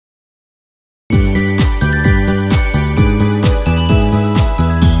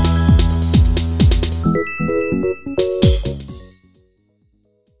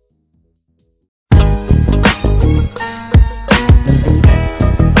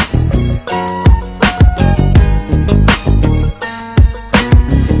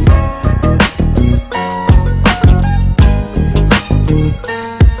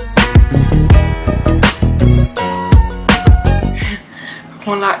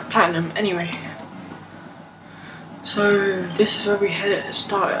platinum. Anyway, so this is where we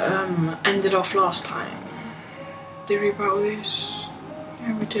ended off last time. Did we battle this?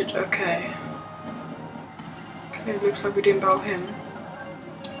 Yeah, we did. Okay. Okay, it looks like we didn't battle him.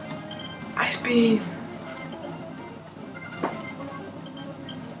 Ice beam.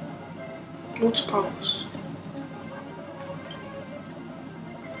 Water pulse.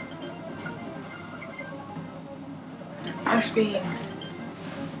 Ice beam.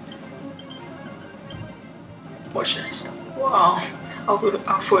 Watch this. Wow. I thought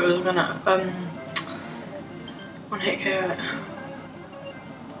it was gonna one hit KO it.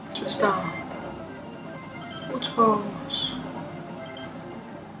 Twist down. Water pulse.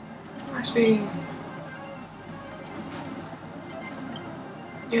 Ice beam.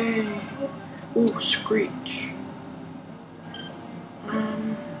 Yay. Ooh, screech.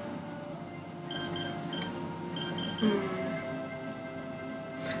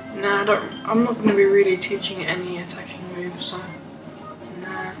 Nah, I'm not gonna be really teaching any attacking moves, so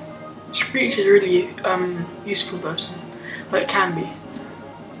nah. Screech is really useful though, but it can be.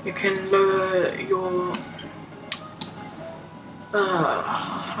 You can lower your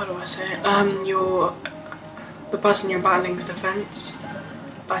how do I say it? The person you're battling's defense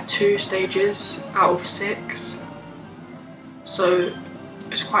by 2 stages out of 6, so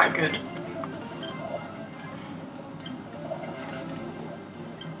it's quite good.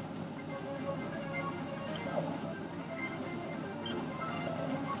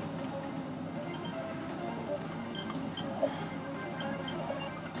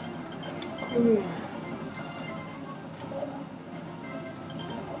 Cool.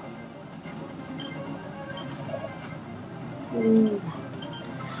 Ooh.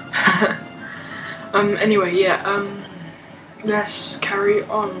 Anyway, yeah, let's carry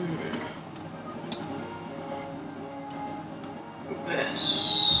on.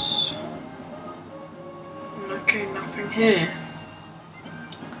 This. Okay, nothing here.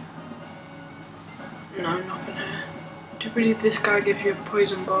 No, nothing here. Do you believe this guy gives you a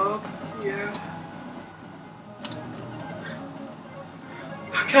poison barb? Yeah.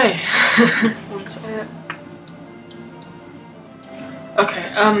 Okay. One sec. Okay,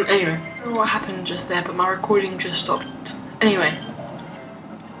 anyway, I don't know what happened just there, but my recording just stopped. Anyway.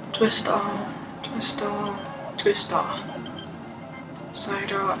 Twister, twister, twister.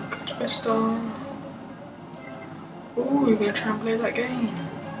 Side arc, twister. Ooh, you're gonna try and play that game.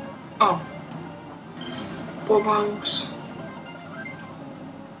 Oh. Bubbles.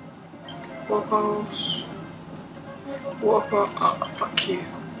 Bubbles. Whopper. Oh, fuck you.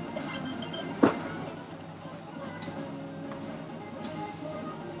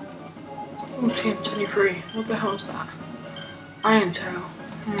 Oh, TM23. What the hell is that? Iron Tail.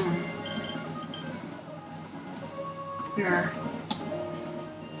 Nah.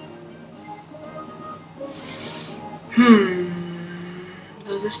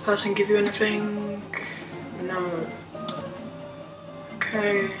 Does this person give you anything? No.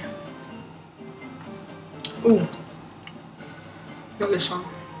 Okay. Ooh. Not this one.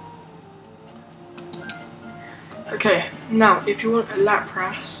 Okay, now if you want a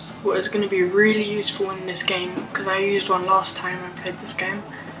Lapras, what is going to be really useful in this game, because I used one last time I played this game.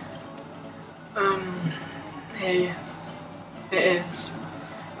 Here it is.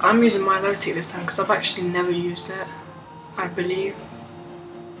 I'm using Milotic this time because I've actually never used it, I believe,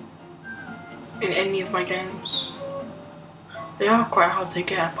 in any of my games. They are quite hard to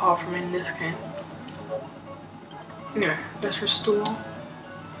get apart from in this game. Anyway, let's restore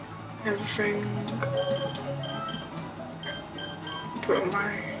everything. Put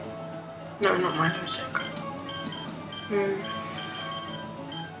my... No, not my Milotic. Move.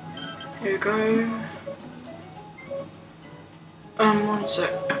 Here we go. One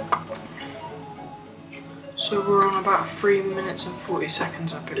sec. So we're on about 3 minutes and 40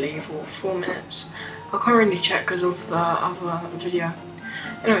 seconds, I believe, or 4 minutes. I can't really check because of the other video.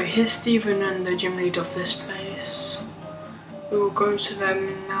 Anyway, here's Steven and the gym lead of this place. We will go to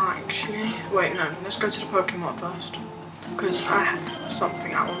them now, actually. Wait, no, let's go to the Pokemon first, because I have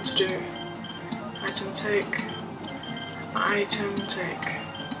something I want to do. Item take. Item take.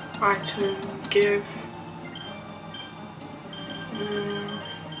 Item give.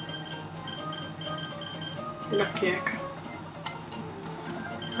 Lucky egg.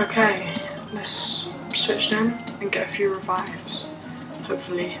 Okay, let's switch them and get a few revives.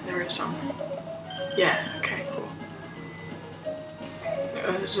 Hopefully there is some. Yeah, okay, cool.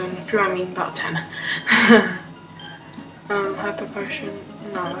 There's a few, I mean about 10. Hyper potion.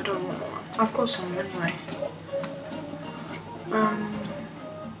 No, I don't want one. I've got some anyway.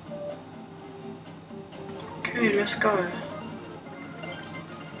 Okay, let's go.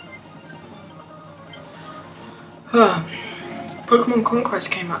 Pokemon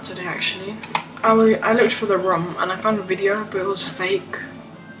Conquest came out today actually. I looked for the ROM and I found a video, but it was fake.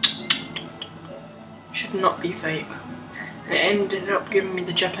 Should not be fake. And it ended up giving me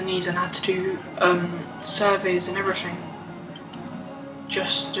the Japanese and I had to do surveys and everything.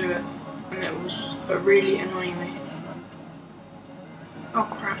 Just do it. And it was really annoying me. Oh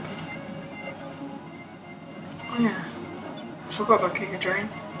crap. Oh yeah. I forgot about King of Drain.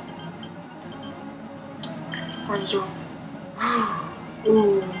 Renzo.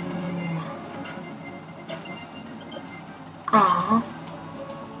 Ooh. Ah.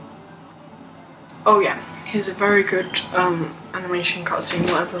 Oh yeah, here's a very good animation cutscene,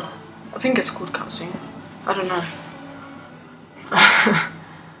 whatever. I think it's called cutscene. I don't know.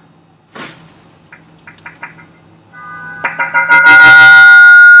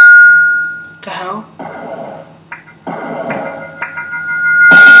 What the hell?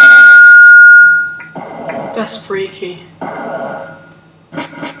 That's freaky.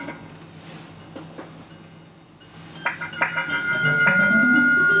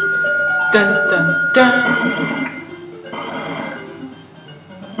 Dun dun dun.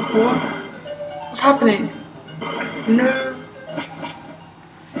 What? What's happening? No.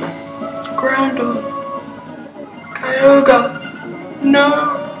 Groundhog. Kyogre. No.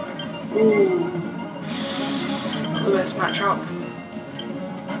 Ooh. Not the best matchup.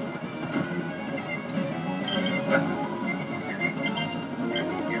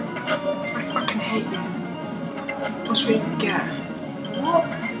 I fucking hate you. What's we get? What? I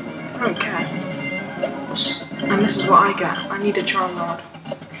don't care. And this is what I get. I need a Charizard.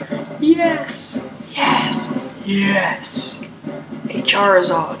 Yes! Yes! Yes! A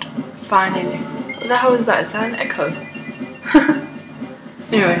Charizard. Finally. What the hell is that? Is that an echo?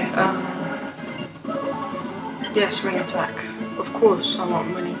 Anyway, yeah, swing attack. Of course I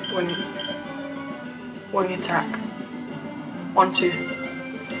want wing attack. 1, 2.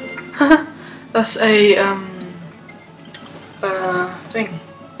 That's a thing.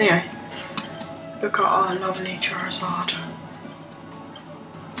 Anyway, look at our lovely Charizard.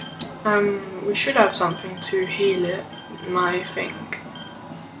 We should have something to heal it, I think.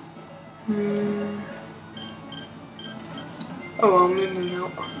 Oh, I'll move the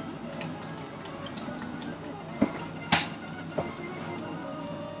milk.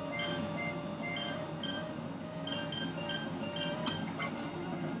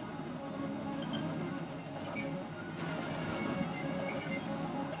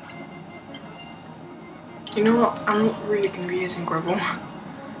 You know what? I'm not really going to be using gravel.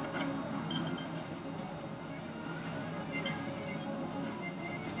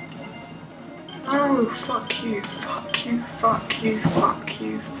 Oh, fuck you, fuck you, fuck you, fuck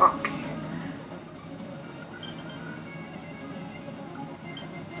you, fuck you.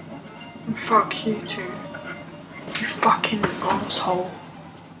 And fuck you too. You fucking asshole.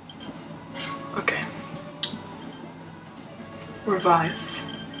 Okay. Revive.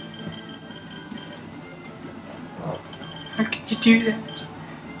 How could you do that?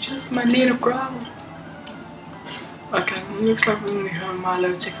 Just my little gravel. Okay, looks like we're going to have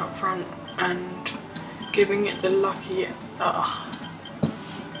Milo tick up front and giving it the lucky. No.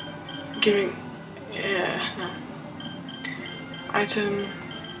 Item,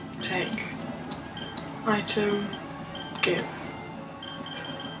 take. Item, give.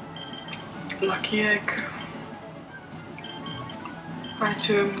 Lucky egg.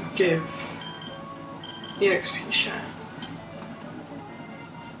 Item, give. EXP share.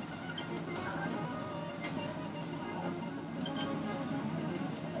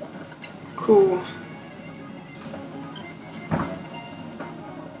 Cool.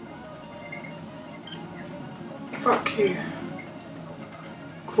 Fuck you.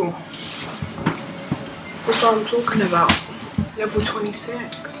 Cool. That's what I'm talking about. Level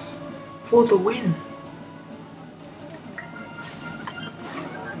 26. For the win.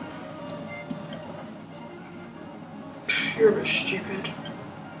 You're a bit stupid.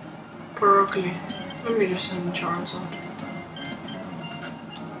 But ugly. Let me just send Charizard.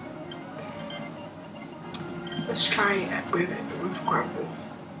 Let's try it with gravel.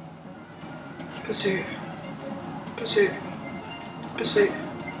 Pursue. Pursue. Pursue.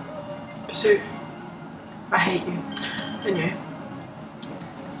 Pursue. I hate you. Anyway.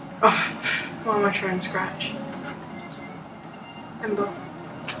 Oh, why am I trying to scratch? Ember.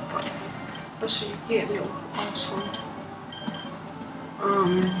 Fuck. That's what you get, little asshole.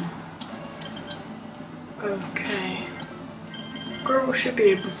 Okay. Girl should be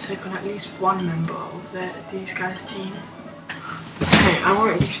able to take on at least one member of these guys' team. Okay, I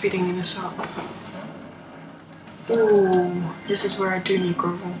won't be speeding this up. Ooh, this is where I do need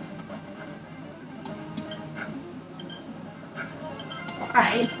gravel. I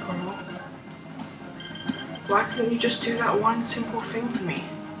hate gravel. Why couldn't you just do that one simple thing for me?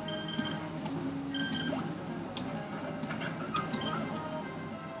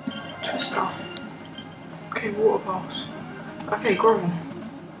 Twister. Okay, water bowls. Okay, gravel.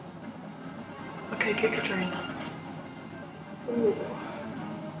 Okay, kick a drain. Ooh.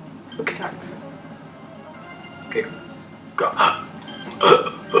 Look at that. Okay, go.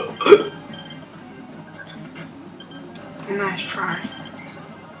 Nice try.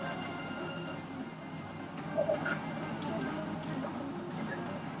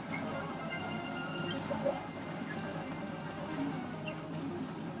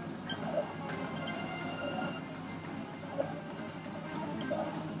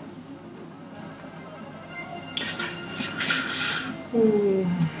 Ooh.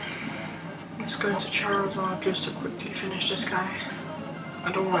 Let's go into Charizard just to quickly finish this guy.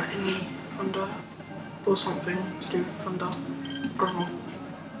 I don't want any thunder or something to do with thunder. Gravel.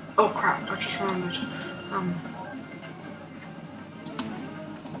 Oh crap, I just remembered.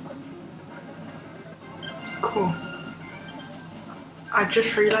 Cool. I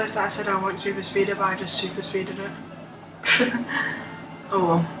just realised that I said I won't super speed it, but I just super speeded it. Oh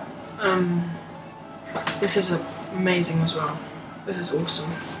well. This is amazing as well. This is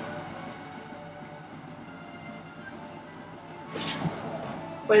awesome.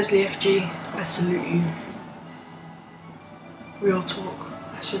 Wesley FG, I salute you. Real talk,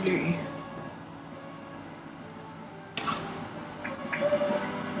 I salute you.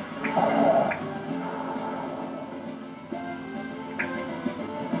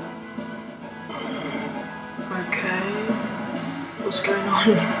 Okay, what's going on?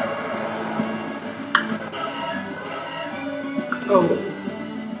 Oh,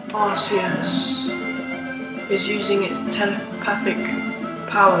 Arceus is using its telepathic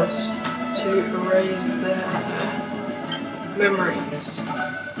powers to erase their memories.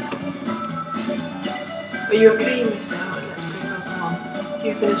 Are you okay, Mr. Let's Play Pokemon?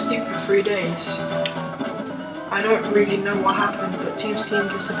 You've been asleep for 3 days. I don't really know what happened, but Team Steam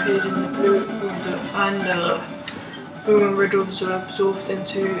disappeared in the blue and Boo and Riddles were absorbed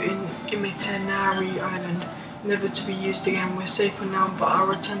into Imaginary Island, never to be used again. We're safe for now, but I'll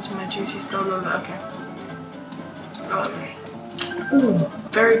return to my duties, blah blah blah. Okay. Ooh,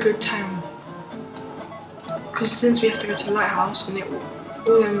 very good time. Because since we have to go to the lighthouse and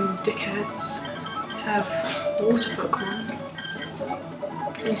all them dickheads have water Pokemon,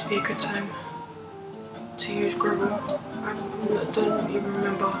 it needs to be a good time to use Gravel. I don't even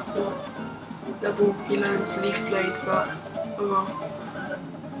remember what level he learns Leaf Blade, but oh well.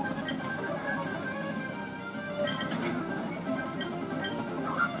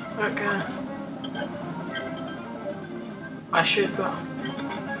 Okay. I should, but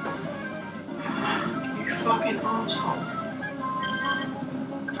you fucking asshole.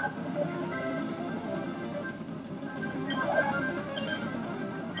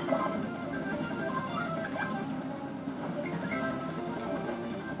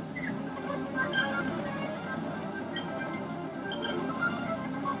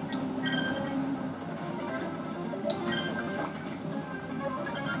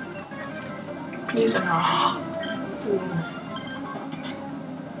 Please enough.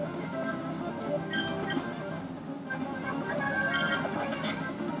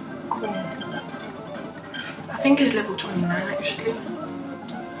 Cool. I think it's level 29 actually.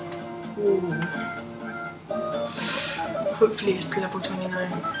 Ooh. Hopefully it's level 29.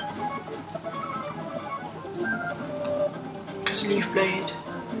 Because Leaf Blade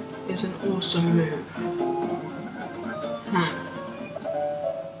is an awesome move.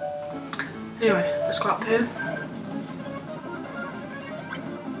 Anyway, let's go up here.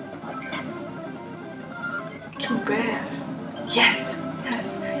 Too bad. Yes,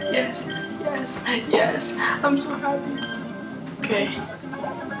 yes, yes, yes, yes. I'm so happy. Okay.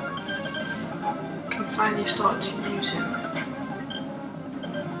 Can finally start to use him.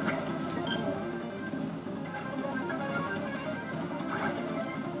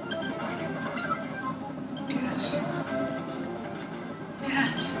 Yes.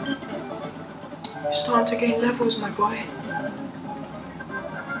 Yes. You're starting to gain levels, my boy.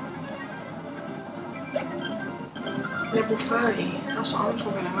 Level 30, that's what I'm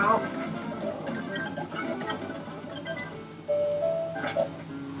talking about.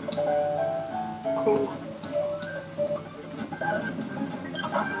 Cool.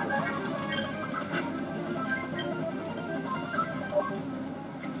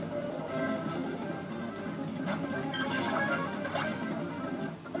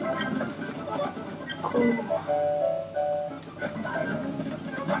 Cool.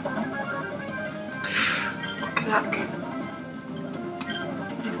 Look at that.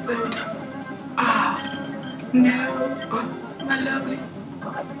 good. Ah, no. Oh, my lovely.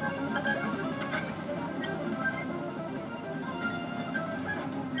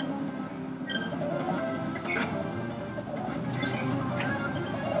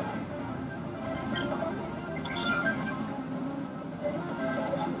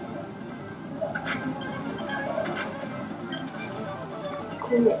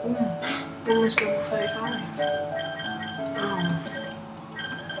 Cool. Almost level 35.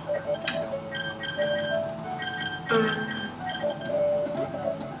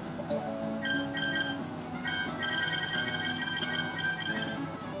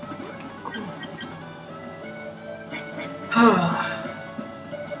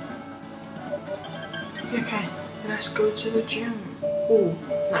 Okay, let's go to the gym. Oh,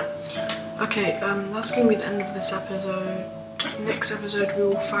 no. Okay, that's gonna be the end of this episode. Next episode we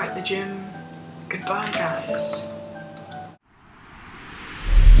will fight the gym. Goodbye, guys.